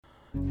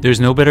There's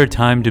no better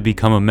time to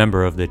become a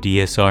member of the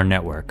DSR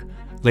network.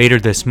 Later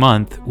this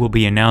month, we'll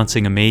be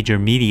announcing a major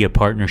media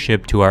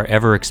partnership to our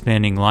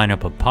ever-expanding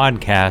lineup of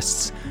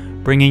podcasts,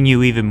 bringing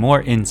you even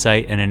more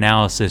insight and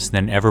analysis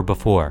than ever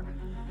before.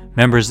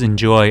 Members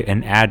enjoy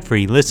an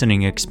ad-free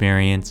listening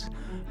experience,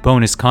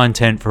 bonus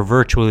content for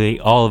virtually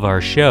all of our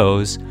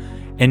shows,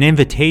 an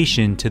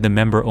invitation to the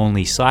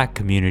member-only Slack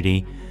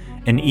community,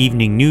 an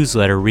evening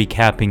newsletter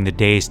recapping the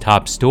day's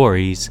top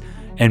stories,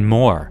 and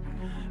more.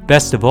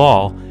 Best of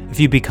all, if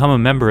you become a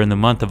member in the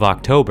month of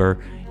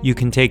October, you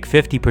can take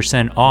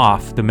 50%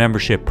 off the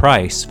membership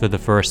price for the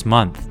first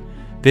month.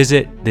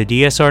 Visit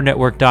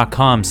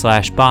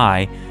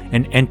thedsrnetwork.com/buy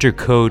and enter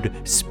code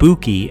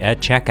SPOOKY at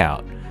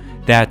checkout.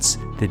 That's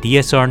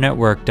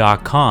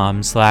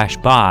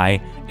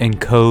thedsrnetwork.com/buy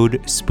and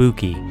code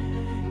SPOOKY.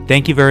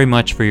 Thank you very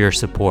much for your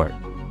support.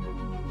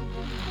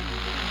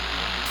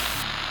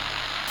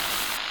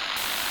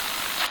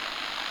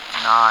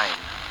 Nine,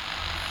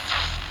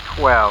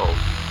 12,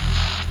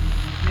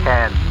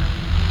 10,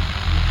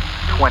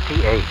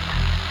 28,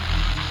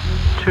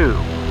 2,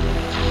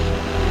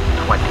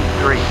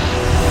 23.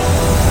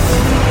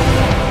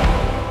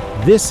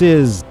 This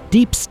is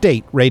Deep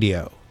State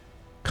Radio,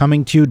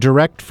 coming to you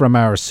direct from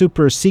our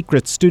super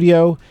secret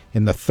studio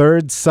in the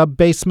third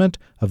sub-basement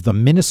of the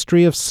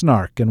Ministry of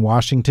Snark in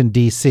Washington,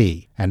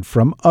 D.C., and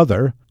from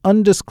other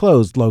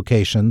undisclosed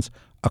locations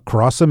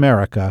across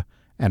America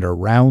and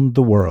around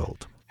the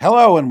world.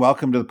 Hello and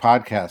welcome to the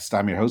podcast.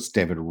 I'm your host,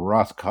 David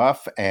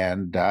Rothkopf,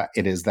 and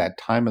it is that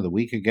time of the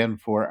week again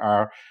for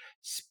our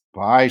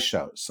spy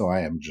show. So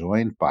I am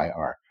joined by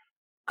our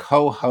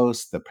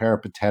co-host, the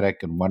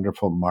peripatetic and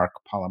wonderful Mark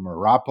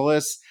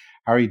Polymeropoulos.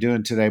 How are you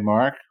doing today,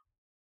 Mark?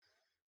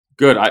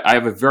 Good. I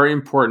have a very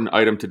important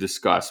item to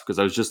discuss because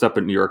I was just up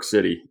in New York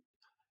City,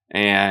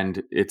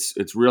 and it's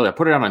really, I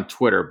put it out on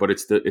Twitter, but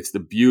it's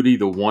the beauty,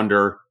 the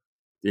wonder,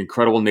 the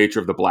incredible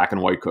nature of the black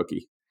and white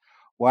cookie.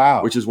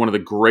 Wow. Which is one of the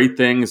great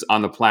things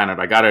on the planet.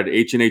 I got it at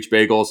H&H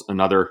Bagels,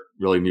 another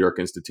really New York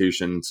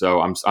institution. So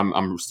I'm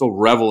still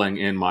reveling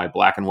in my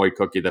black and white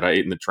cookie that I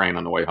ate in the train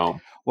on the way home.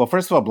 Well,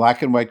 first of all,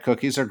 black and white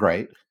cookies are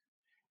great.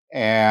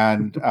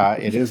 And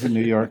it is a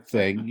New York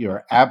thing.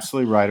 You're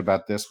absolutely right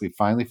about this. We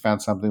finally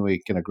found something we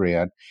can agree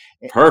on.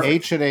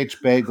 Perfect.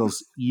 H&H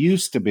Bagels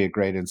used to be a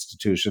great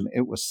institution.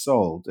 It was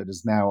sold. It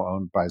is now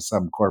owned by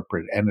some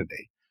corporate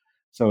entity.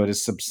 So it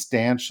is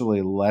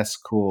substantially less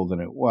cool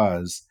than it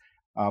was.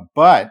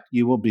 But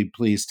you will be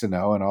pleased to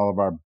know, and all of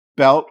our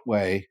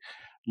Beltway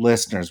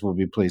listeners will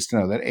be pleased to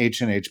know, that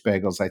H&H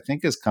Bagels, I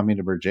think, is coming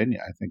to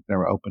Virginia. I think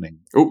they're opening.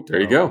 Oh, there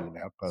you go. An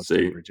outpost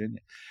in Virginia.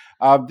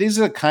 These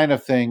are the kind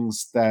of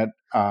things that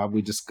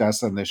we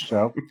discuss on this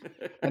show.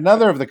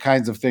 Another of the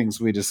kinds of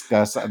things we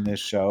discuss on this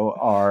show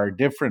are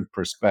different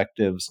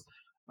perspectives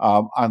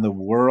on the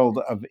world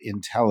of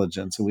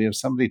intelligence. And we have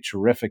somebody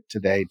terrific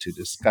today to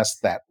discuss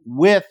that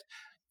with,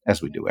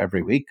 as we do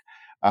every week.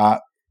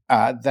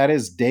 That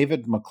is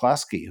David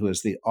McCluskey, who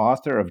is the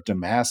author of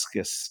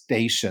Damascus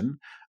Station,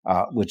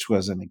 which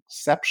was an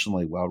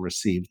exceptionally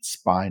well-received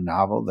spy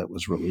novel that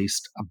was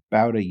released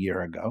about a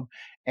year ago,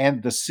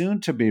 and the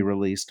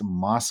soon-to-be-released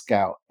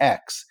Moscow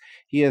X.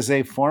 He is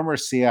a former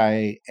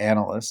CIA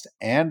analyst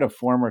and a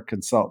former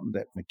consultant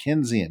at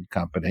McKinsey &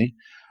 Company.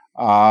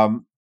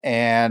 Mark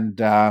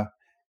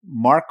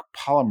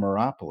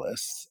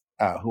Polymeropoulos,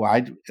 who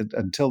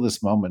until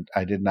this moment,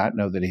 I did not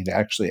know that he'd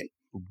actually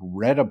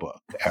read a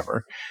book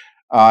ever,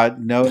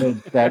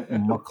 noted that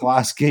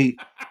McCluskey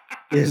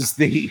is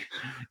the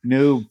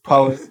new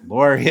poet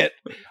laureate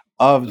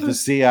of the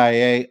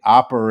CIA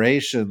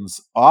operations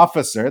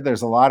officer.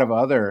 There's a lot of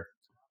other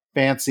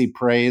fancy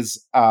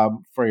praise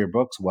for your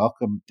books.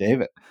 Welcome,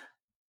 David.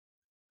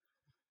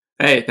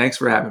 Hey, thanks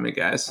for having me,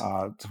 guys.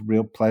 It's a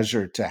real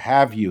pleasure to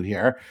have you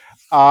here.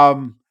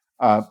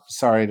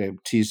 Sorry to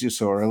tease you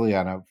so early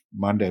on a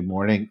Monday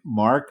morning,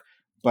 Mark,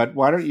 but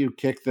why don't you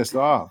kick this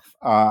off?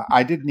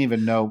 I didn't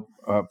even know,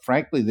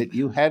 frankly, that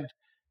you had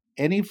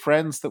any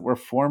friends that were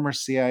former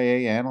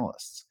CIA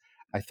analysts.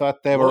 I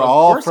thought they were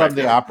all from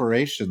the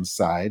operations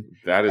side.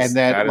 And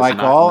that like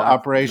all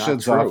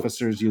operations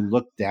officers, you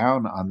look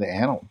down on the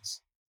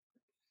analysts.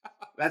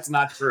 That's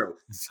not true.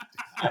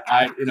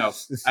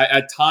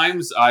 At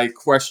times I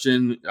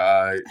question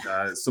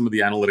some of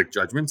the analytic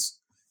judgments.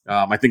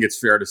 I think it's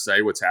fair to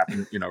say what's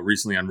happened,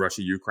 recently on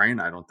Russia-Ukraine.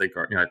 I don't think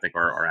I think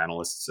our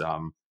analysts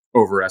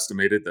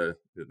overestimated the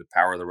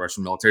power of the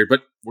Russian military.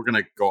 But we're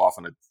going to go off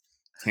on a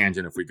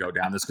tangent if we go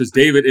down this, because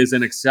David is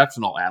an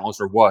exceptional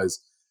analyst, or was,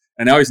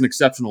 and now he's an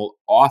exceptional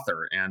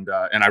author. And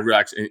I really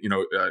actually,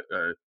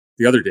 the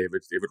other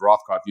David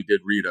Rothkopf, you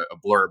did read a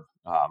blurb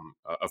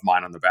of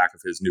mine on the back of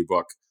his new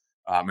book,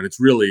 and it's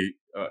really,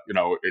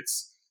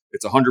 it's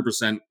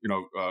 100%,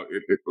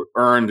 it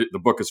earned. The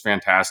book is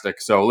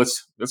fantastic. So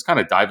let's kind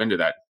of dive into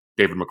that,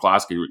 David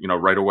McCluskey,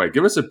 right away.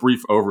 Give us a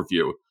brief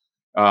overview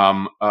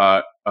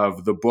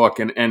of the book,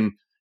 and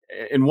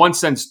in one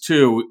sense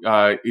too,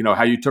 how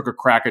you took a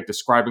crack at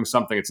describing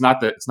something. It's not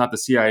the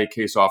CIA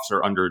case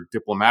officer under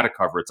diplomatic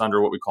cover. It's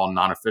under what we call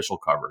non-official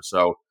cover.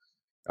 So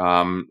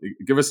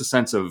Give us a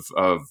sense of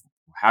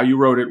how you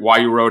wrote it, why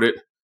you wrote it,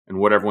 and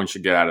what everyone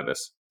should get out of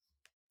this.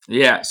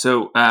 Yeah.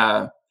 So,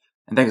 and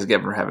thanks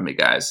again for having me,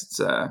 guys. It's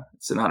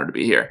an honor to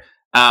be here.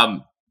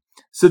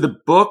 So the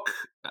book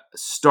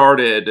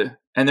started,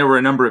 and there were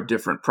a number of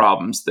different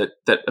problems that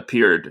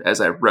appeared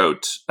as I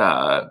wrote,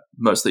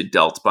 mostly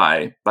dealt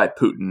by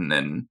Putin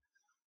and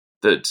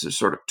the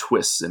sort of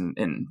twists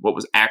in what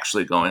was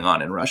actually going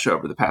on in Russia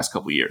over the past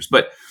couple of years.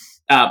 But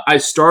I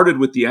started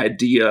with the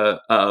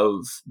idea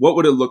of what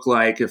would it look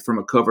like if, from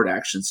a covert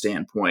action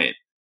standpoint,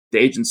 the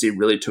agency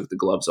really took the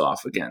gloves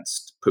off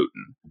against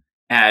Putin.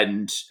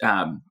 And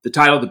the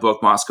title of the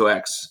book, Moscow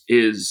X,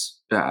 is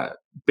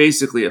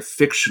basically a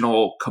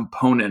fictional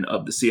component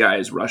of the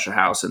CIA's Russia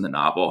House in the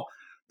novel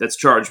that's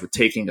charged with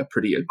taking a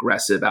pretty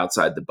aggressive,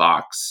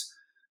 outside-the-box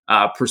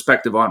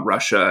perspective on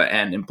Russia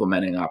and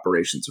implementing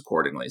operations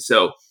accordingly.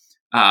 So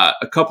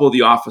a couple of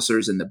the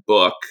officers in the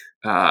book,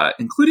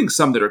 including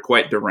some that are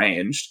quite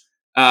deranged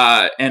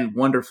and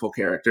wonderful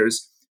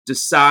characters,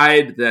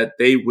 decide that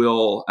they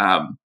will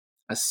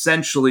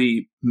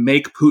essentially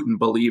make Putin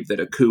believe that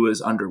a coup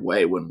is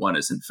underway when one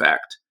is in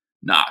fact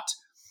not.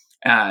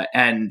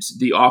 And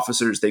the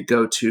officers they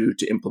go to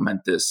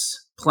implement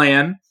this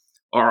plan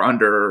are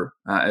under,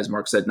 as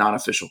Mark said,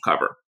 non-official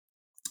cover.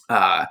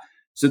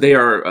 So they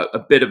are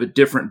a bit of a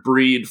different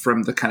breed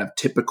from the kind of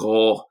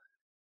typical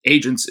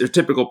agency, or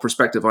typical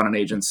perspective on an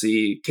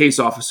agency case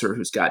officer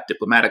who's got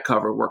diplomatic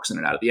cover, works in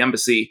and out of the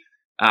embassy.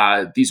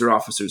 These are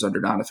officers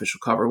under non-official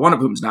cover, one of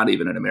whom is not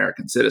even an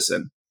American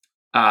citizen.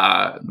 We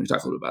can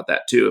talk a little bit about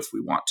that too, if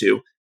we want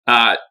to,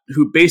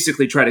 who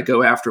basically try to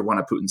go after one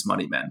of Putin's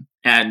money men.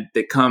 And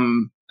they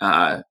come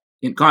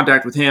in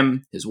contact with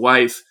him, his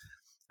wife,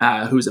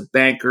 who's a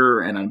banker,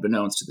 and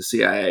unbeknownst to the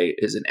CIA,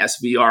 is an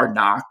SVR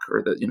knock,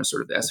 or the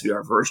sort of the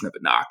SVR version of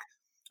a knock,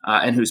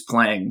 and who's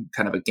playing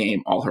kind of a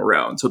game all her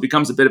own. So it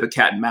becomes a bit of a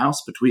cat and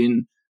mouse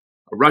between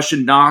a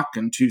Russian knock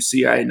and two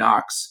CIA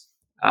knocks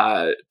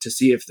to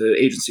see if the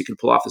agency can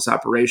pull off this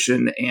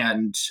operation.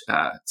 And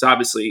it's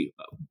obviously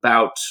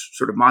about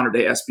sort of modern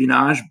day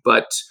espionage,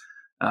 but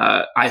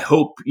I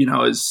hope,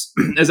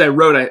 as I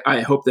wrote,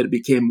 I hope that it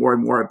became more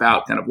and more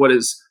about kind of what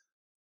does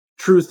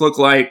truth look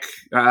like,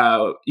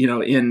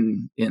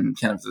 in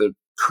kind of the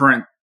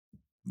current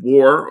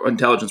war,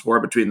 intelligence war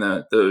between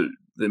the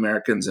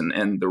Americans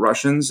and the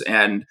Russians,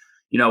 and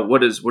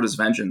what does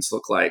vengeance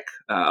look like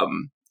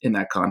in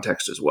that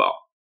context as well.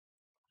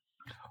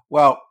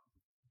 Well,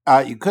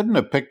 you couldn't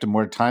have picked a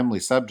more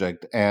timely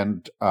subject,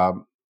 and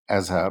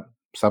as a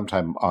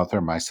sometime author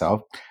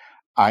myself,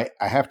 I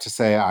have to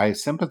say I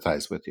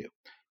sympathize with you,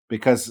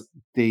 because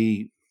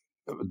the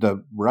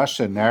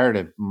Russia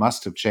narrative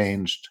must have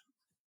changed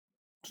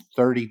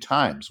 30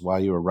 times while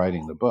you were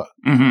writing the book.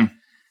 Mm-hmm.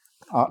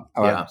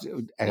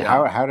 And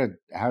how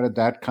did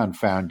that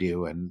confound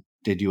you? And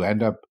did you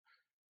end up,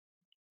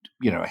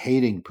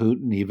 hating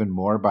Putin even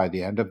more by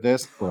the end of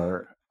this,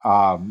 or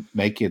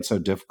making it so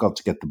difficult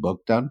to get the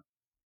book done?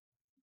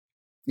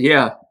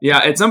 Yeah.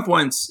 At some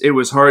points, it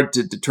was hard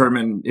to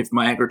determine if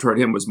my anger toward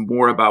him was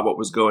more about what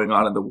was going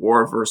on in the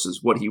war versus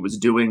what he was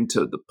doing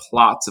to the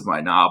plots of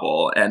my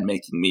novel and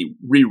making me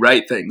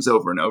rewrite things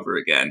over and over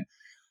again.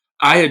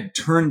 I had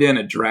turned in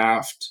a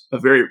draft,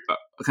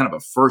 kind of a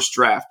first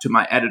draft to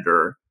my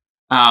editor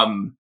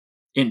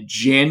in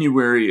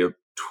January of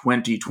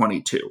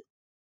 2022.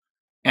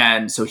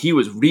 And so he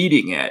was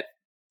reading it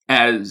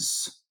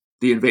as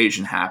the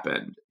invasion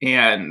happened.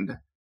 And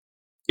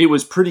it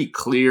was pretty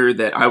clear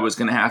that I was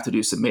going to have to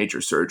do some major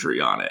surgery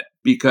on it,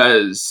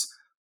 because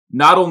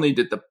not only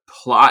did the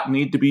plot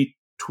need to be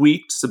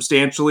tweaked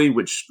substantially,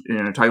 which,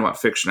 talking about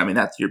fiction, I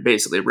mean, you're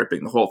basically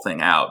ripping the whole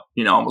thing out,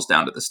 almost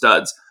down to the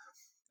studs.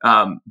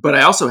 But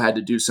I also had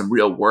to do some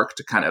real work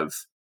to kind of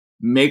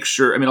make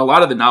sure. I mean, a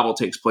lot of the novel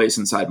takes place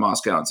inside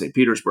Moscow and St.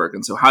 Petersburg.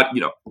 And so how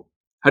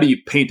do you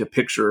paint a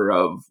picture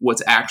of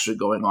what's actually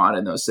going on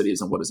in those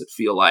cities, and what does it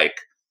feel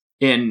like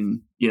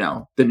in,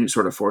 the new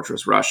sort of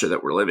fortress Russia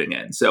that we're living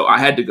in? So I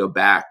had to go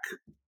back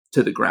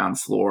to the ground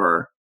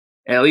floor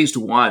at least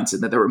once.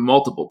 And that there were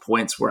multiple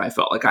points where I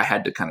felt like I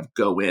had to kind of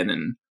go in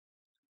and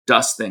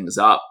dust things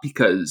up,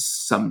 because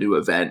some new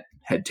event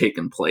had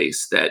taken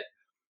place that,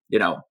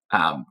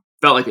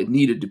 felt like it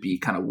needed to be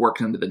kind of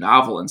worked into the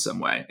novel in some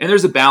way. And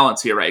there's a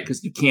balance here, right?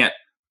 Because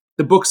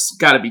the book's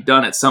got to be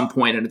done at some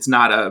point, and it's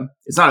not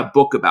a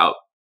book about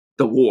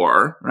the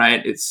war,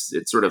 right? It's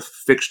sort of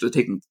fiction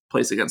taking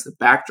place against the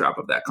backdrop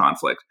of that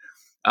conflict.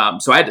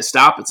 So I had to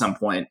stop at some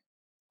point,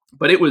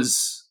 but it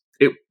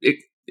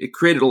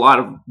created a lot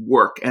of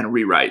work and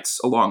rewrites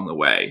along the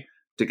way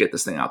to get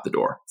this thing out the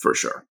door, for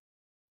sure.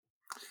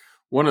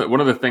 One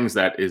of the things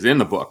that is in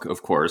the book,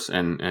 of course,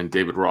 and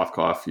David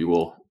Rothkopf, you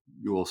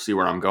will see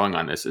where I'm going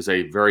on this, is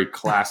a very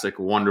classic,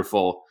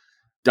 wonderful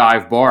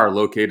dive bar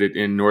located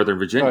in Northern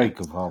Virginia.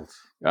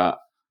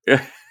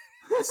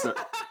 So,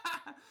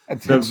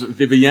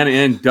 the Vienna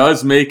Inn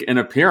does make an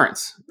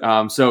appearance.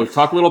 So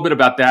talk a little bit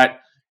about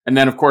that. And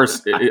then, of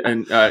course,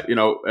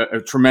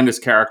 a tremendous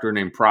character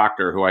named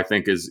Proctor, who I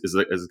think is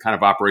a kind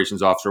of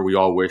operations officer we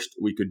all wished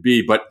we could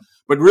be. But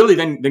really,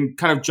 then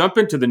kind of jump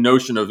into the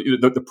notion of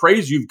the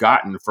praise you've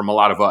gotten from a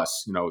lot of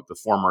us, the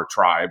former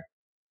tribe,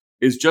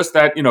 is just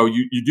that,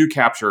 you do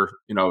capture,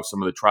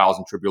 some of the trials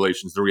and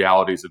tribulations, the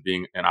realities of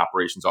being an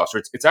operations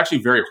officer. It's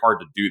actually very hard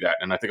to do that.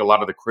 And I think a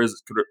lot of the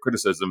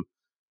criticism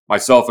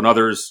myself and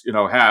others,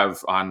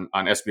 have on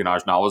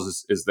espionage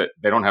novels is that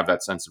they don't have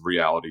that sense of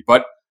reality.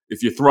 But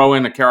if you throw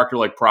in a character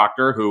like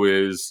Proctor, who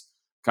is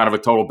kind of a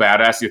total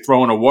badass, you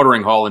throw in a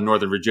watering hole in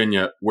Northern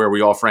Virginia, where we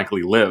all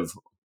frankly live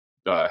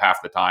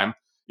half the time,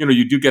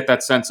 you do get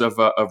that sense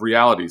of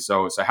reality.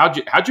 So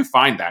how'd you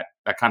find that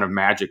kind of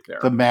magic there?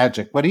 The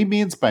magic. What he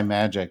means by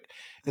magic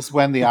is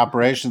when the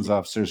operations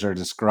officers are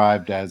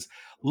described as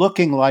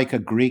looking like a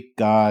Greek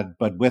god,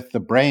 but with the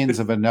brains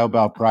of a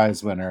Nobel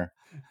Prize winner.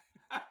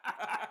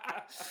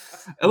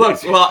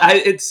 Look, well,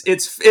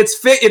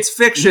 it's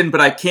fiction, but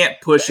I can't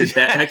push it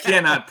that I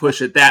cannot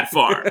push it that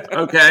far.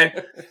 Okay,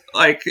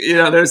 like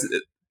there's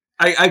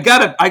I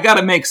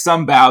gotta make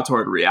some bow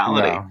toward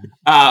reality.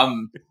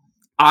 No.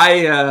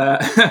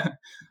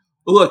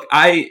 Look,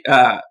 I've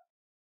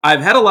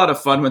had a lot of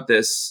fun with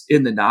this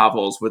in the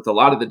novels with a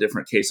lot of the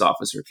different case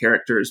officer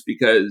characters,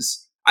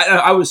 because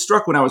I was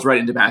struck when I was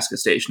writing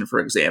Damascus Station, for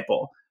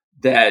example,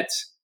 that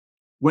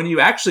when you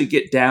actually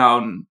get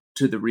down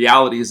to the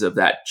realities of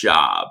that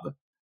job,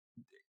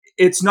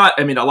 it's not,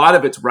 a lot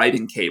of it's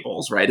writing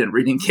cables, right? And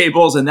reading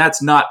cables, and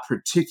that's not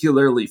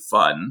particularly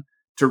fun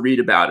to read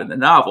about in the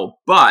novel,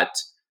 but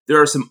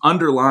there are some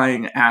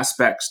underlying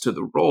aspects to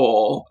the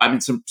role.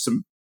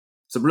 Some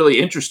really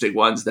interesting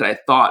ones that I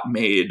thought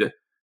made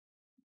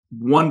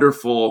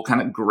wonderful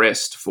kind of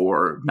grist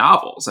for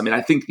novels.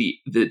 I think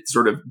the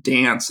sort of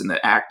dance and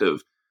the act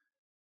of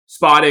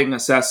spotting,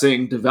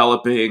 assessing,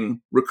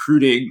 developing,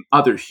 recruiting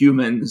other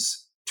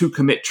humans to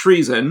commit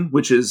treason,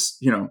 which is,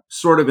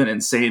 sort of an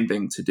insane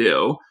thing to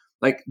do.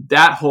 Like,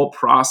 that whole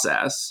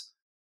process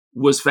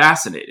was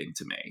fascinating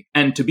to me.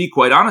 And to be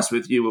quite honest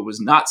with you, it was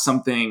not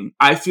something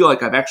I feel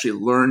like I've actually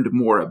learned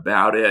more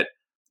about it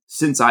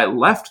since I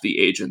left the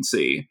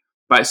agency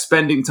by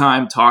spending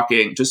time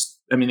talking.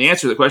 The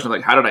answer to the question,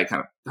 like, how do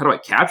I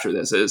capture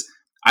this, is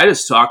I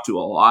just talked to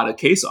a lot of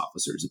case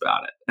officers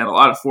about it, and a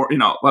lot of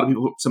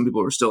people, some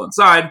people who are still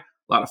inside, a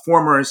lot of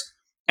formers,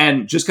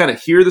 and just kind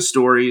of hear the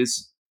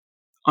stories,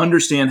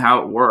 understand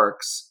how it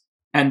works,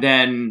 and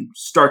then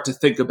start to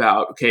think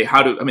about, okay,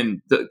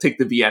 take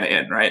the Vienna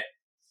Inn, right?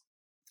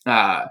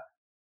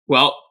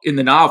 Well, in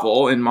the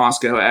novel, in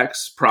Moscow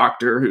X,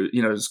 Proctor, who,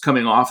 is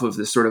coming off of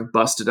this sort of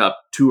busted up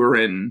tour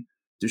in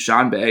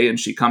Dushanbe, and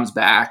she comes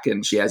back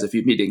and she has a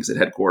few meetings at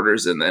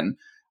headquarters. And then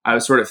I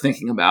was sort of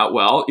thinking about,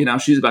 well,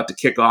 she's about to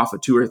kick off a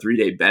 2 or 3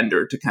 day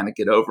bender to kind of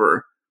get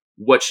over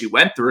what she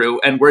went through.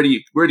 And where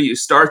do you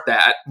start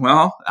that?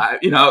 Well,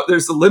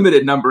 there's a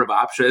limited number of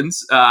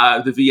options.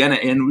 The Vienna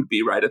Inn would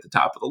be right at the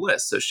top of the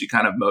list. So she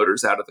kind of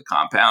motors out of the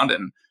compound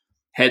and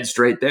heads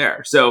straight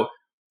there. So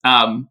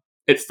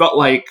it felt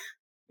like,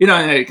 and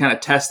I kind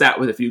of test that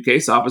with a few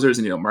case officers,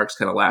 and, Mark's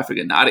kind of laughing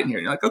and nodding here.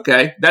 And you're like,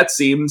 okay, that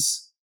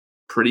seems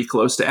pretty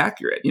close to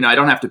accurate. I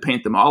don't have to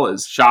paint them all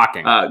as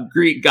shocking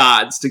Greek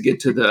gods to get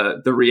to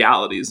the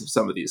realities of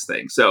some of these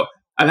things. So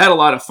I've had a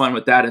lot of fun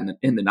with that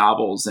in the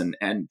novels, and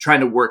trying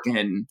to work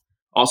in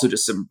also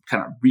just some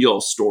kind of real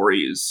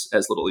stories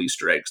as little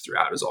Easter eggs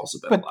throughout has also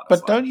been a lot of fun.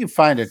 But don't you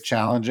find it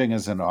challenging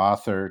as an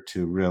author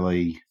to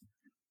really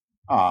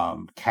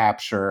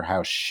capture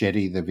how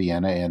shitty the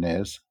Vienna Inn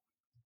is?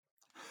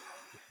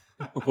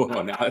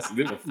 Whoa, now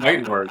these are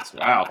fighting words.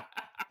 Wow.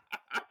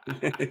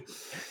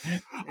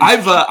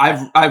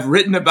 I've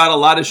written about a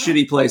lot of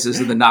shitty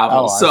places in the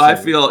novel, I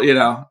feel,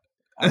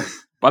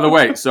 By the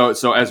way, so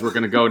as we're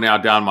going to go now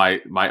down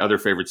my other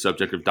favorite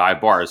subject of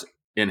dive bars,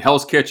 in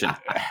Hell's Kitchen,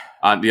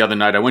 the other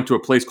night I went to a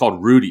place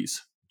called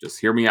Rudy's. Just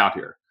hear me out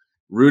here.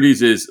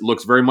 Rudy's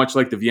looks very much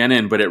like the Vienna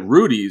Inn, but at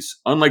Rudy's,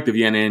 unlike the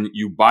Vienna Inn,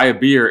 you buy a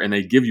beer and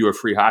they give you a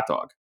free hot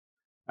dog,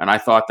 and I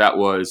thought that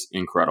was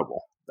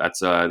incredible. That's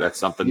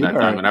something that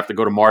I'm going to have to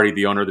go to Marty,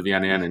 the owner of the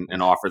Vienna Inn,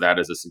 and offer that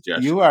as a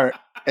suggestion. You are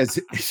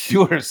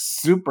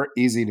super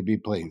easy to be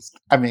pleased.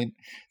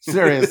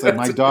 Seriously,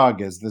 my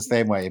dog is the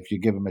same way if you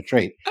give him a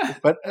treat.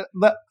 But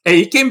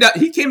hey, he came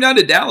down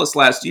to Dallas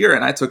last year,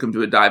 and I took him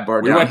to a dive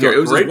bar down here.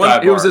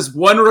 It was his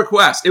one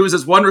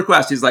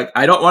request. He's like,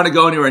 I don't want to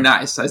go anywhere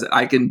nice. I said,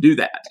 I can do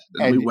that.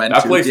 And we went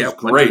that to place is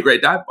great. A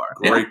great dive bar.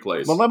 Great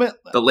place. Well,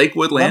 the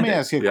Lakewood Landing. Let me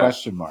ask you a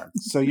question, Mark.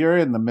 So you're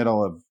in the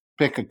middle of,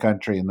 pick a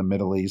country in the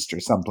Middle East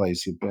or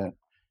someplace you've been.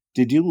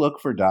 Did you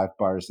look for dive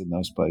bars in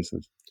those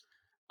places?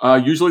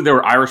 Usually there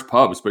were Irish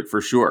pubs, but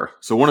for sure.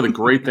 So one of the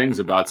great things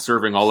about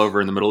serving all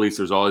over in the Middle East,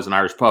 there's always an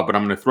Irish pub. But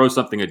I'm going to throw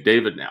something at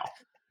David now.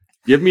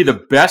 Give me the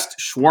best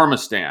shawarma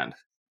stand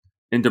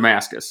in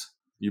Damascus.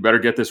 You better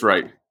get this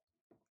right.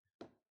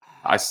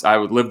 I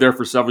would live there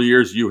for several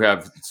years. You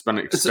have spent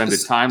extended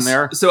time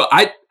there. So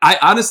I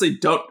honestly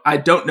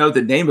don't know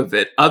the name of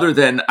it, other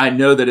than I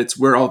know that it's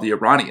where all the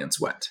Iranians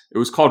went. It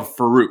was called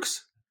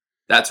Farouk's.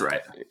 That's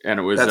right. And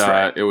it was That's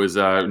right. it was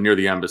near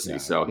the embassy. Yeah,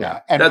 So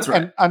yeah. And, That's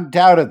right. and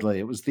undoubtedly,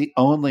 it was the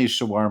only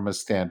shawarma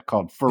stand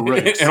called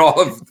Farouk's. and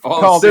all of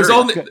Called- There's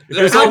Syria.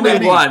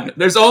 only one.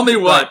 There's only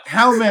one.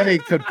 How many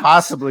could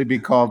possibly be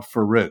called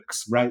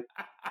Farouk's, right?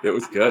 It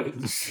was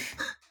good.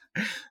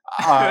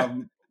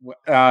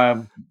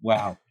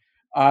 Wow.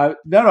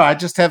 No, I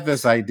just have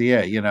this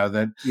idea,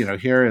 that,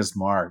 here is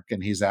Mark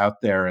and he's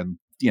out there in,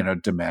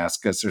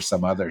 Damascus or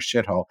some other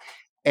shithole.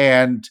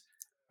 And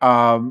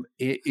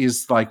it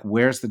is like,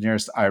 where's the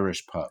nearest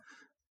Irish pub?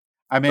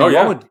 I mean,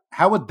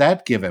 how would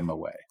that give him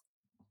away?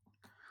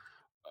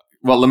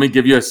 Well, let me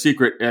give you a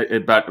secret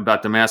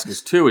about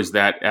Damascus too. Is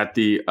that at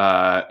the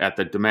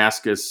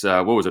Damascus,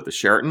 what was it, the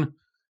Sheraton?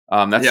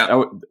 That's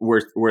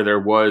where there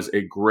was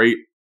a great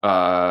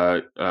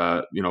bar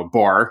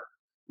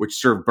which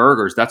served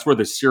burgers. That's where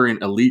the Syrian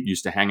elite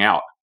used to hang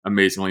out.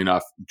 Amazingly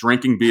enough,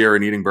 drinking beer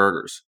and eating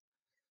burgers.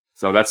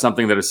 So that's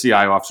something that a CI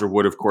officer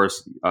would, of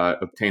course,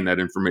 obtain that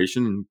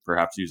information and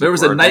perhaps use. There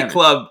was a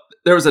nightclub.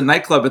 There was a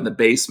nightclub in the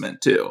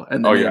basement too,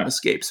 and the name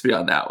escapes me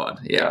on that one.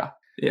 Yeah.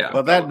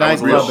 Well, that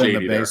nightclub in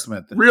the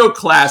basement, real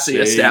classy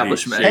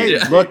establishment. Hey,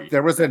 look,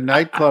 there was a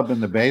nightclub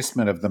in the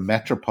basement of the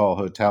Metropole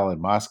Hotel in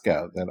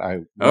Moscow that I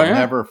will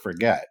never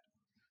forget,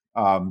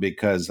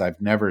 because I've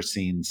never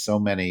seen so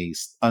many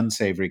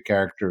unsavory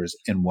characters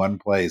in one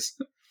place,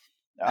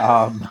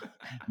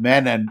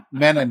 men and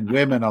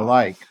women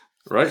alike.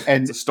 Right,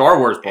 and it's a Star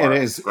Wars bar.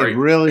 It is. It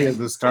really is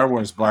a Star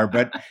Wars bar.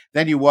 But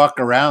then you walk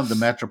around the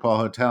Metropole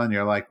Hotel, and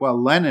you're like,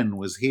 "Well, Lenin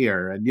was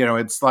here," and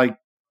it's like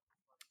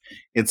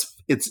it's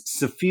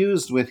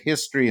suffused with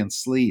history and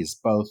sleaze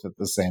both at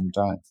the same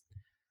time.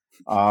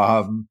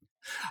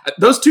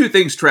 Those two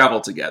things travel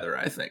together,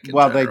 I think.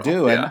 Well, they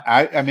do, and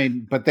I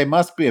mean, but they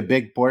must be a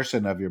big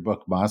portion of your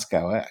book,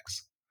 Moscow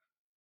X.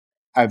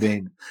 I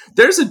mean,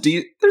 there's a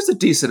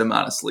decent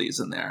amount of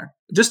sleaze in there,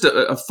 just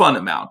a fun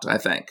amount, I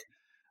think.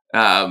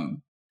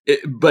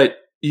 But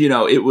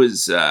it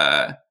was,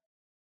 I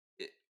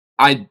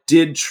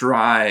did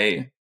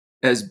try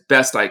as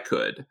best I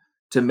could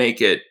to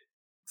make it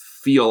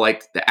feel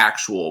like the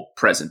actual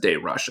present day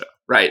Russia,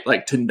 right?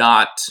 Like to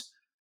not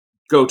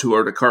go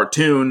toward a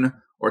cartoon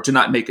or to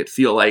not make it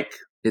feel like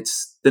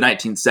it's the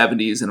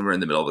 1970s and we're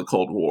in the middle of the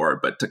Cold War,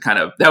 but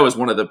to that was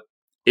one of the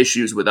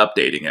issues with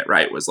updating it,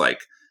 right? Was like,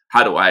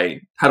 how do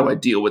I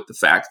deal with the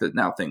fact that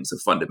now things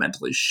have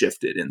fundamentally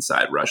shifted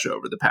inside Russia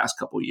over the past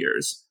couple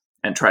years?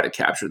 And try to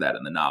capture that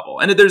in the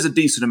novel. And there's a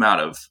decent amount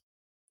of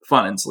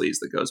fun and sleaze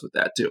that goes with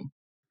that too.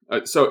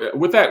 So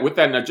with that,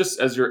 now just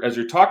as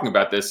you're talking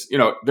about this,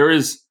 there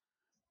is,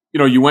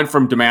 you went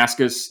from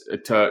Damascus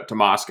to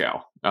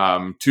Moscow,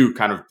 two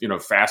kind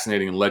of,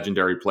 fascinating and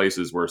legendary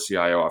places where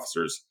CIO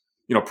officers,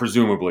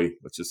 presumably,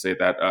 let's just say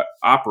that,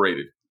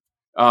 operated.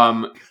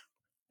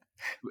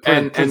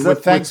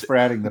 Thanks for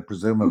adding the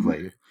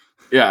presumably.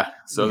 Yeah,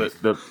 so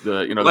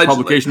the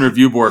publication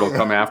review board will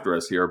come after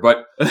us here,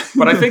 but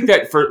I think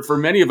that for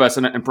many of us,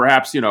 and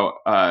perhaps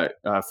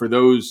for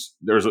those,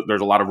 there's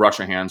a lot of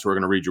Russia hands who are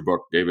going to read your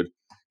book, David.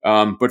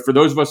 But for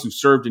those of us who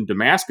served in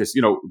Damascus,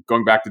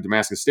 going back to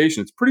Damascus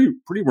Station, it's pretty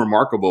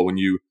remarkable when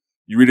you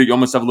read it. You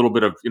almost have a little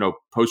bit of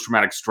post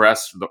traumatic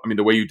stress. I mean,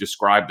 the way you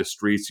describe the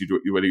streets,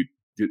 you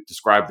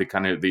describe the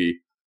kind of the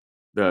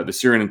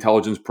Syrian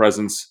intelligence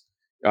presence.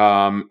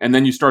 And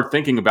then you start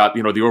thinking about,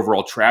 the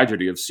overall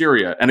tragedy of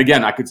Syria. And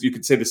again, you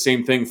could say the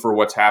same thing for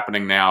what's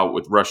happening now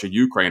with Russia,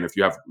 Ukraine, if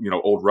you have,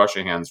 old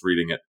Russia hands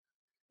reading it.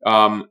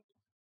 Are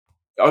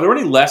there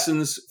any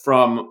lessons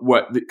from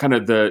what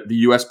the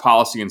U.S.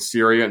 policy in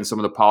Syria and some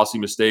of the policy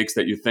mistakes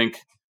that you think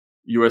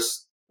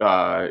U.S.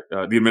 The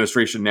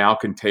administration now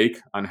can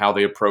take on how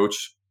they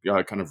approach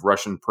kind of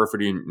Russian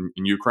perfidy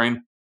in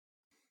Ukraine?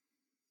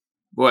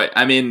 Boy,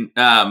 I mean,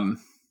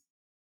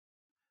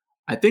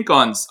 I think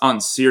on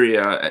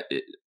Syria,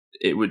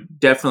 it would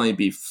definitely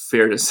be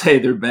fair to say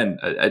there have been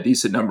a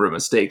decent number of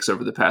mistakes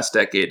over the past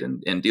decade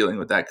in dealing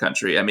with that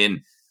country. I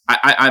mean,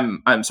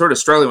 I'm sort of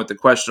struggling with the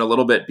question a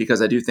little bit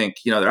because I do think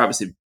they're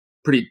obviously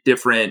pretty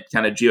different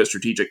kind of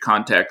geostrategic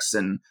contexts,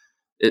 and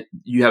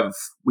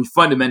we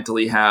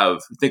fundamentally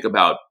have think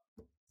about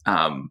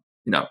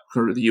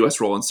sort of the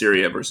U.S. role in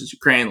Syria versus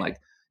Ukraine. Like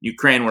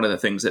Ukraine, one of the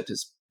things that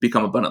has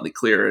become abundantly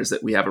clear is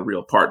that we have a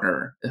real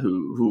partner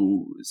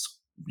who's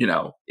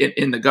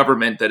in the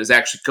government that is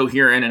actually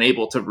coherent and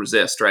able to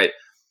resist, right?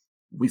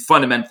 We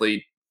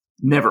fundamentally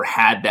never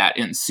had that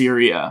in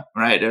Syria,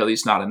 right? Or at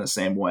least not in the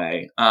same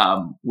way,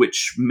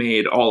 which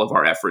made all of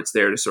our efforts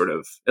there to sort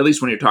of, at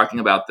least when you're talking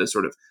about the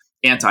sort of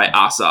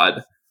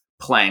anti-Assad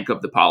plank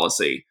of the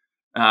policy,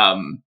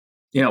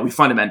 we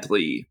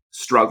fundamentally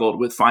struggled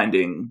with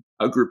finding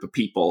a group of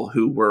people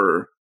who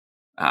were,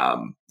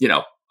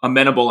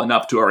 amenable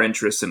enough to our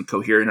interests and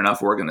coherent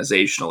enough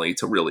organizationally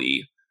to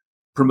really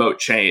promote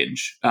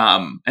change.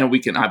 And we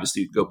can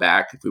obviously go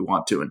back if we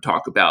want to and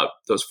talk about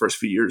those first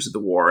few years of the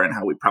war and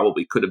how we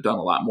probably could have done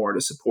a lot more to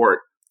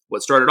support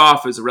what started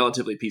off as a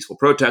relatively peaceful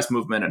protest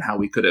movement and how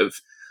we could have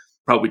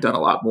probably done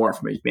a lot more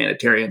from a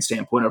humanitarian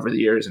standpoint over the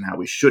years and how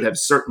we should have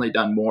certainly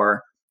done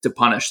more to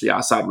punish the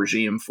Assad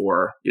regime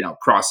for,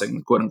 crossing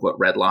the quote unquote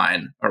red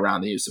line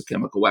around the use of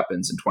chemical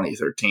weapons in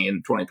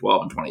 2013,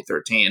 2012, and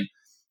 2013.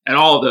 And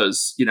all of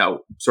those,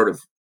 sort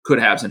of could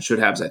haves and should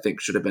haves, I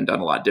think should have been done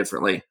a lot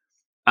differently.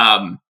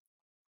 On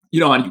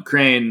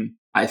Ukraine,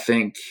 I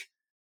think,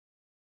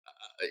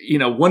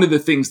 one of the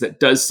things that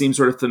does seem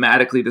sort of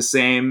thematically the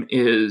same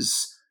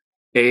is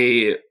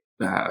a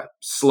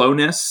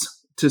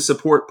slowness to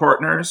support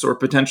partners or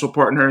potential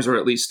partners, or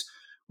at least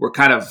we're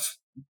kind of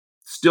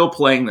still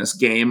playing this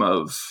game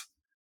of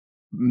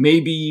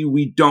maybe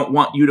we don't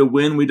want you to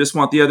win, we just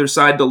want the other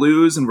side to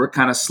lose, and we're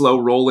kind of slow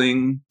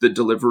rolling the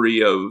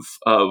delivery of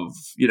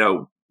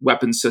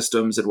weapon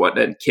systems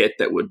and kit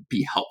that would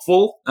be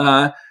helpful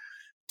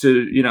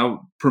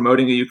to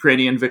promoting a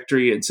Ukrainian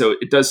victory. And so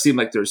it does seem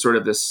like there's sort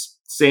of this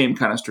same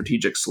kind of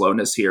strategic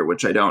slowness here,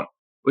 which I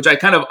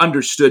kind of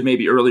understood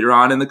maybe earlier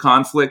on in the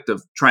conflict,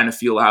 of trying to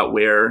feel out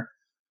where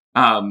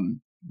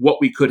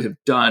what we could have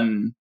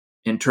done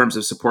in terms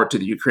of support to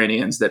the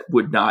Ukrainians that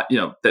would not,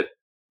 that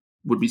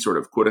would be sort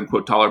of quote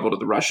unquote tolerable to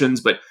the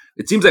Russians. But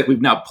it seems like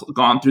we've now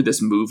gone through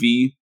this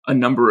movie a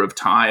number of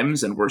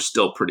times and we're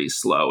still pretty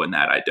slow in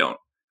that. I don't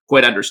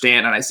quite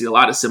understand. And I see a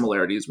lot of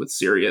similarities with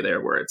Syria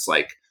there, where it's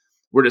like,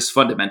 we're just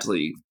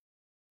fundamentally,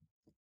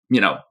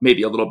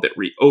 maybe a little bit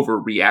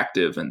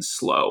overreactive and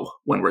slow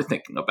when we're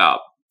thinking about,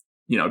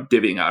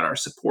 divvying out our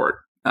support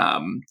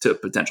to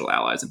potential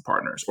allies and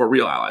partners, or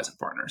real allies and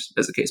partners,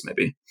 as the case may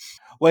be.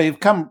 Well,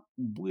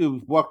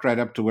 you've walked right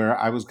up to where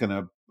I was going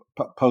to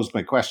pose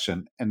my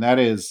question, and that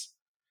is,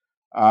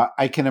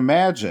 I can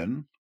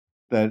imagine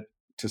that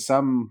to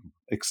some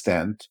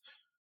extent,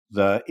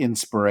 the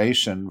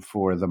inspiration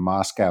for the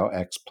Moscow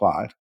X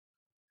plot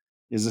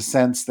is a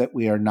sense that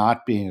we are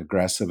not being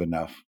aggressive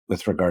enough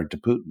with regard to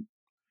Putin.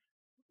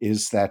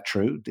 Is that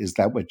true? Is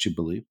that what you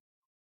believe?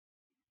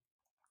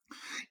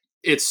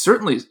 It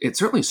certainly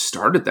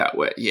started that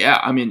way. Yeah.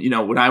 I mean,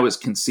 when I was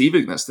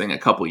conceiving this thing a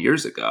couple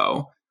years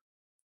ago,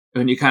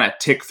 when you kind of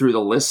tick through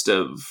the list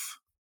of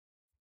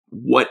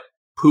what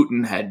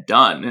Putin had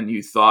done, and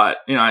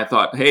I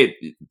thought, hey,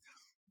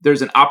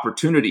 there's an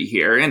opportunity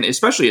here. And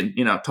especially in,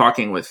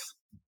 talking with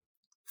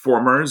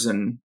formers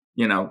and,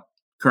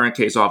 current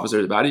case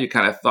officers about it,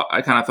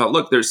 I kind of thought,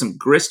 look, there's some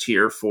grist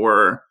here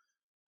for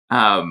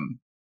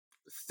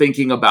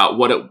thinking about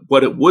what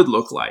it would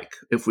look like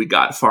if we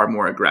got far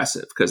more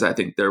aggressive, because I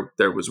think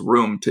there was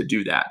room to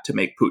do that, to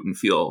make Putin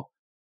feel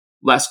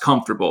less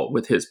comfortable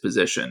with his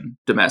position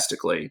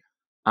domestically,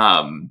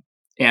 and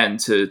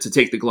to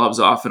take the gloves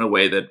off in a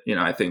way that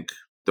I think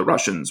the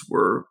Russians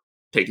were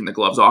taking the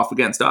gloves off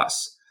against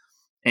us.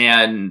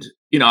 And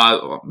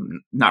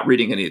I'm not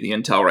reading any of the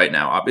intel right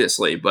now,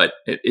 obviously, but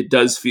it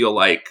does feel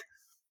like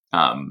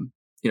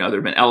there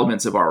have been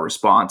elements of our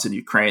response in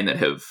Ukraine that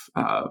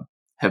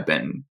have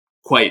been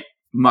quite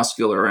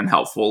muscular and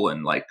helpful,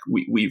 and like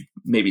we've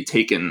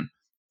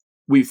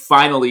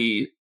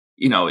finally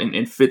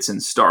in fits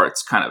and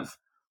starts kind of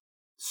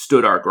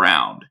stood our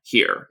ground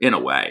here in a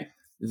way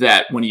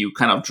that, when you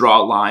kind of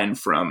draw a line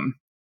from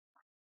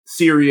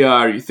Syria,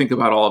 or you think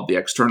about all of the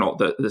external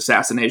the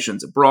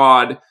assassinations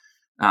abroad,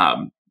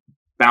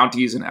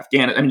 bounties in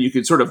Afghanistan, I mean, you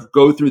could sort of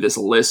go through this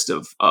list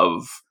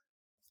of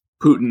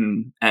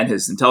Putin and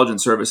his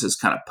intelligence services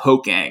kind of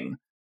poking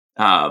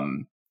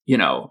the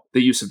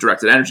use of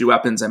directed energy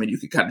weapons. I mean, you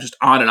could kind of just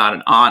on and on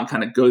and on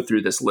kind of go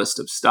through this list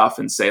of stuff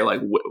and say,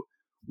 like,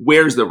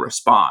 where's the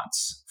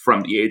response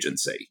from the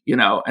agency,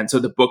 And so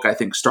the book, I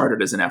think,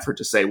 started as an effort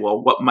to say,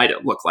 well, what might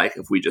it look like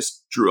if we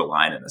just drew a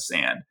line in the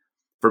sand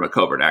from a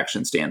covert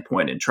action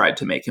standpoint and tried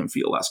to make him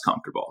feel less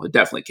comfortable? It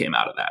definitely came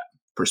out of that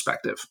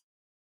perspective.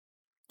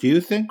 Do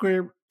you think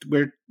we're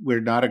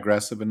not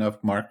aggressive enough,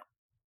 Mark?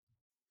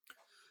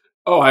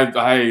 Oh,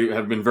 I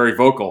have been very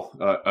vocal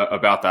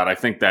about that. I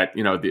think that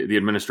the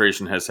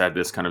administration has had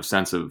this kind of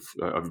sense of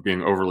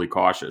being overly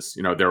cautious.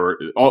 There were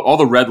all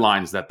the red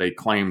lines that they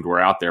claimed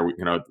were out there.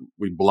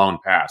 We've blown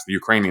past. The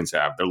Ukrainians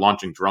have. They're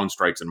launching drone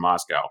strikes in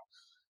Moscow.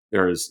 They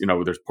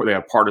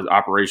have part of the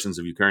operations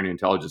of Ukrainian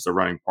intelligence. They're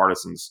running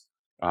partisans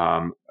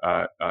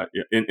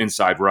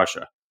inside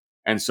Russia.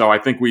 And so I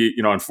think we,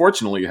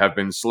 unfortunately, have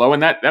been slow,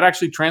 and that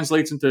actually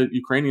translates into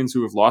Ukrainians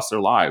who have lost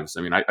their lives.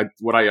 I mean,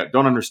 what I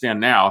don't understand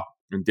now.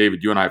 And David,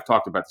 you and I have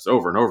talked about this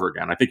over and over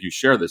again. I think you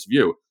share this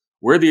view.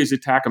 Where are these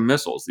ATACMS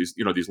missiles,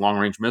 these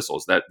long-range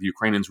missiles that the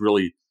Ukrainians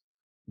really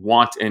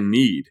want and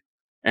need?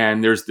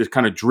 And there's this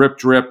kind of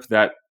drip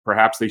that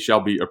perhaps they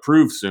shall be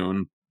approved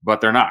soon,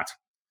 but they're not.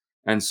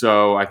 And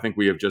so I think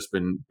we have just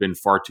been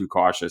far too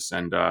cautious,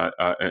 and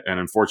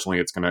unfortunately,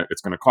 it's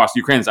gonna cost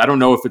the Ukrainians. I don't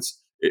know if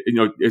it's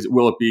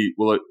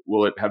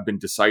will it have been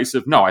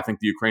decisive? No, I think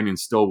the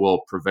Ukrainians still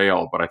will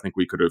prevail, but I think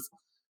we could have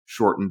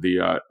shortened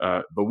the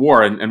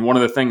war. And one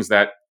of the things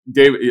that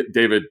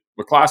David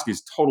McCloskey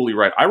is totally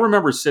right. I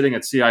remember sitting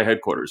at CI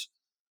headquarters,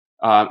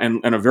 and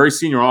a very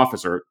senior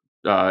officer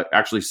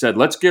actually said,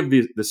 "Let's give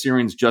the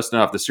Syrians just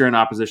enough, the Syrian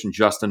opposition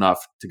just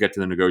enough to get to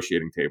the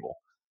negotiating table."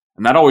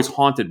 And that always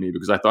haunted me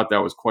because I thought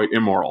that was quite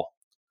immoral.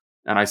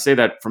 And I say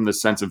that from the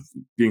sense of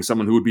being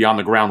someone who would be on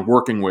the ground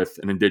working with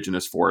an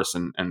indigenous force,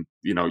 and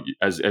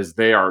as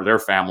they are their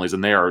families,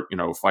 and they are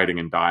fighting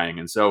and dying.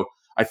 And so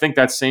I think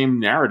that same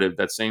narrative,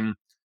 that same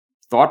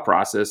thought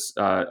process,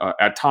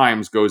 at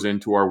times goes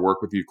into our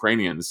work with the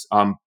Ukrainians.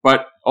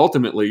 But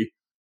ultimately,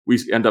 we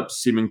end up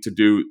seeming to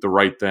do the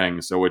right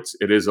thing. So it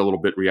is a little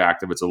bit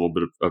reactive. It's a little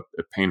bit of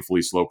a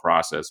painfully slow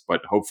process.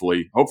 But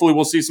hopefully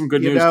we'll see some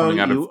good news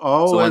coming out of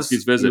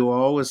Zelensky's visit. You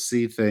always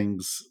see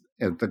things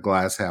at the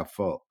glass half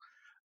full.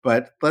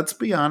 But let's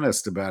be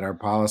honest about our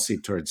policy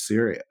towards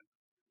Syria.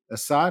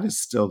 Assad is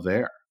still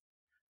there.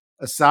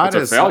 Assad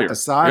It's a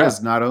failure.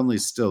 is not only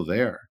still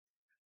there,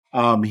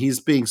 he's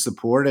being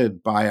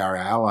supported by our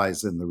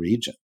allies in the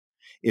region.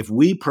 If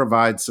we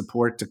provide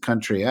support to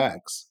country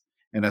X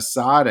and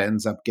Assad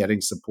ends up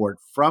getting support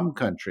from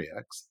country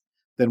X,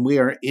 then we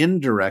are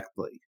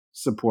indirectly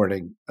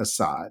supporting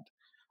Assad.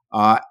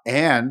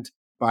 And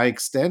by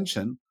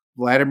extension,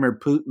 Vladimir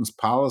Putin's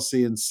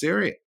policy in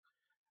Syria.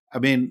 I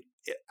mean,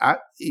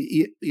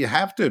 you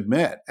have to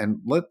admit, and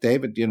let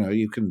David,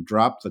 you can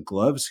drop the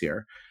gloves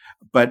here,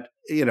 but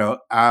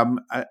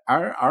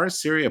our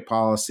Syria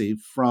policy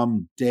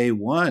from day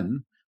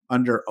one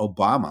under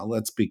Obama,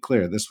 let's be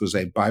clear, this was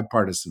a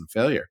bipartisan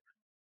failure,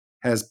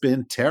 has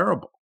been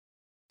terrible.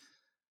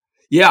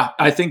 Yeah,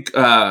 I think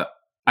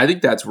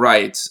that's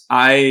right.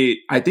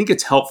 I think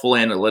it's helpful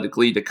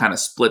analytically to kind of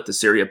split the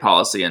Syria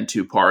policy in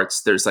two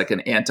parts. There's like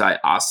an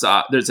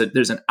anti-Assad, there's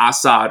an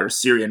Assad or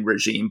Syrian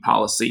regime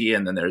policy,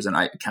 and then there's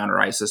a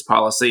counter-ISIS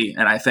policy.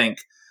 And I think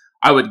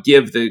I would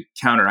give the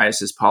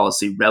counter-ISIS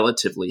policy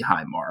relatively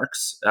high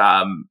marks.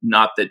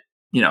 Not that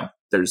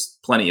there's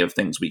plenty of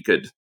things we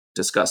could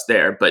discuss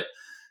there, but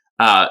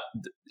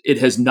it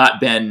has not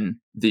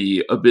been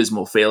the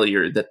abysmal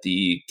failure that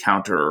the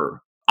counter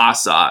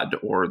Assad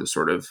or the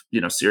sort of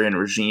Syrian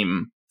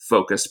regime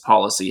focused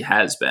policy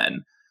has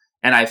been.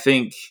 And I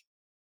think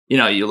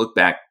you look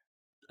back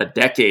a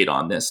decade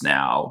on this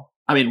now.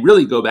 I mean,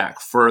 really go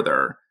back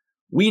further.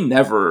 We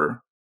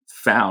never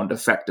found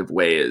effective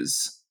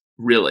ways,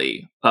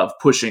 really, of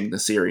pushing the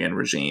Syrian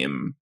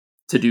regime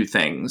to do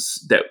things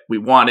that we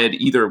wanted,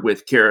 either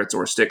with carrots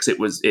or sticks.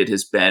 It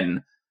has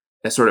been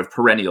a sort of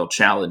perennial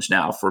challenge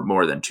now for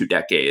more than 2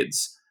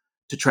 decades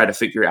to try to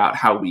figure out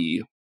how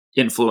we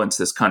influence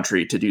this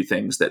country to do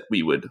things that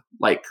we would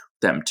like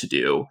them to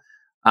do.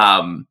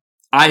 I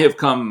have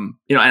come,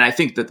 and I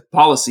think that the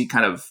policy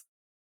kind of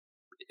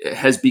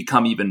has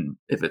become, even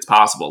if it's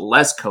possible,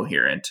 less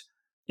coherent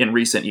in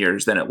recent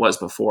years than it was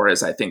before,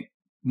 as I think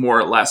more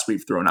or less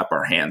we've thrown up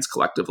our hands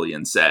collectively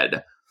and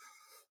said,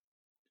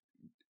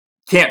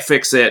 can't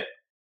fix it,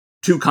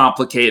 too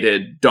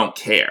complicated, don't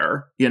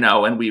care,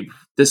 and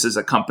this has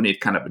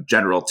accompanied kind of a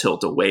general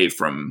tilt away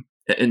from,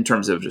 in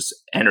terms of just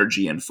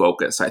energy and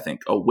focus, I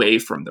think, away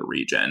from the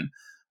region,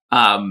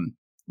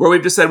 where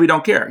we've just said we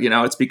don't care.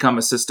 It's become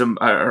a system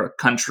or a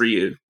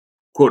country,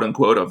 quote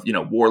unquote, of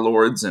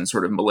warlords and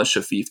sort of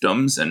militia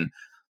fiefdoms, and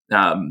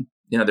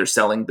they're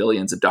selling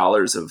billions of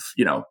dollars of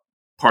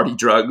party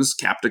drugs,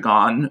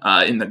 Captagon,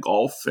 in the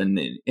Gulf and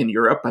in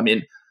Europe. I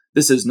mean,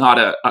 this is not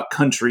a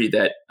country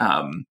that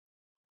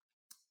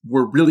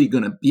we're really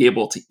going to be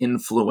able to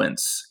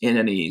influence in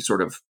any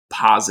sort of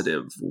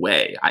positive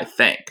way, I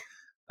think.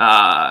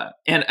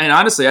 And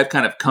honestly, I've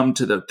kind of come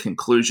to the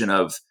conclusion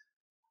of,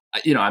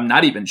 I'm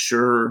not even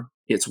sure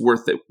it's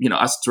worth it,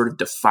 us sort of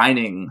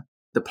defining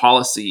the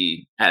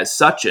policy as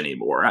such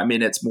anymore. I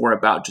mean, it's more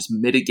about just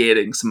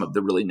mitigating some of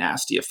the really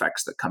nasty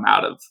effects that come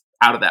out of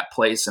that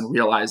place, and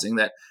realizing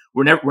that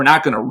we're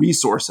not going to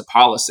resource a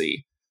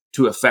policy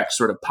to affect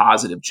sort of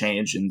positive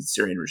change in the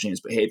Syrian regime's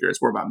behavior.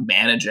 It's more about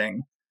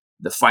managing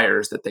the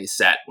fires that they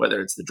set,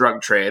 whether it's the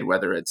drug trade,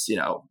 whether it's,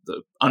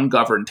 the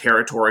ungoverned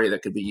territory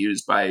that could be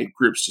used by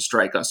groups to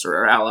strike us or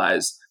our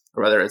allies,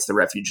 or whether it's the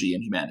refugee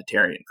and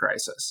humanitarian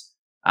crisis.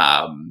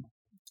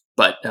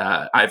 But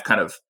I've kind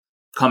of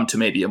come to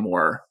maybe a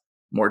more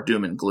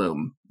doom and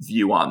gloom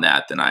view on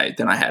that than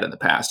I had in the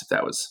past, if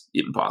that was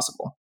even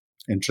possible.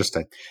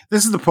 Interesting.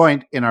 This is the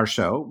point in our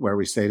show where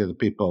we say to the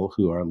people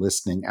who are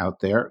listening out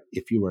there,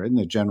 if you are in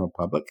the general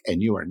public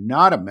and you are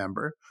not a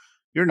member,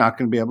 you're not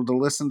going to be able to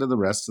listen to the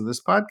rest of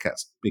this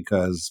podcast,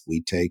 because we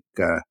take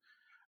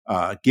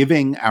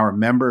giving our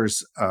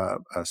members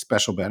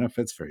special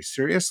benefits very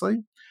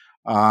seriously.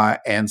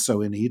 And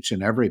so in each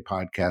and every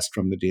podcast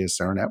from the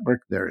DSR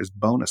network, there is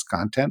bonus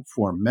content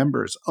for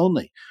members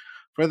only.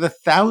 For the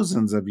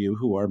thousands of you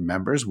who are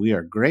members, we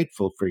are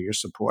grateful for your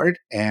support,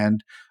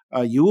 and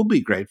you will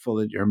be grateful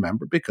that you're a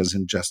member, because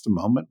in just a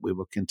moment we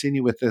will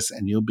continue with this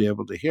and you'll be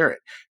able to hear it.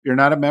 If you're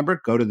not a member,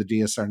 go to the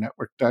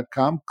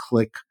dsrnetwork.com,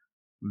 click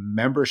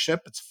membership.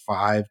 It's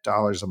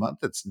 $5 a month.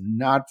 It's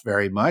not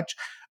very much.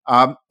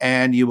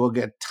 And you will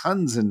get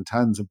tons and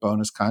tons of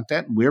bonus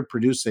content. We're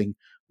producing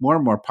more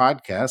and more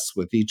podcasts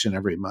with each and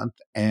every month,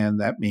 and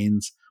that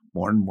means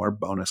more and more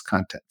bonus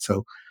content.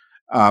 So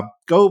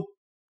go,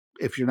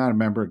 if you're not a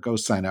member, go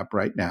sign up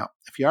right now.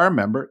 If you are a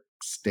member,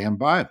 stand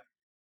by.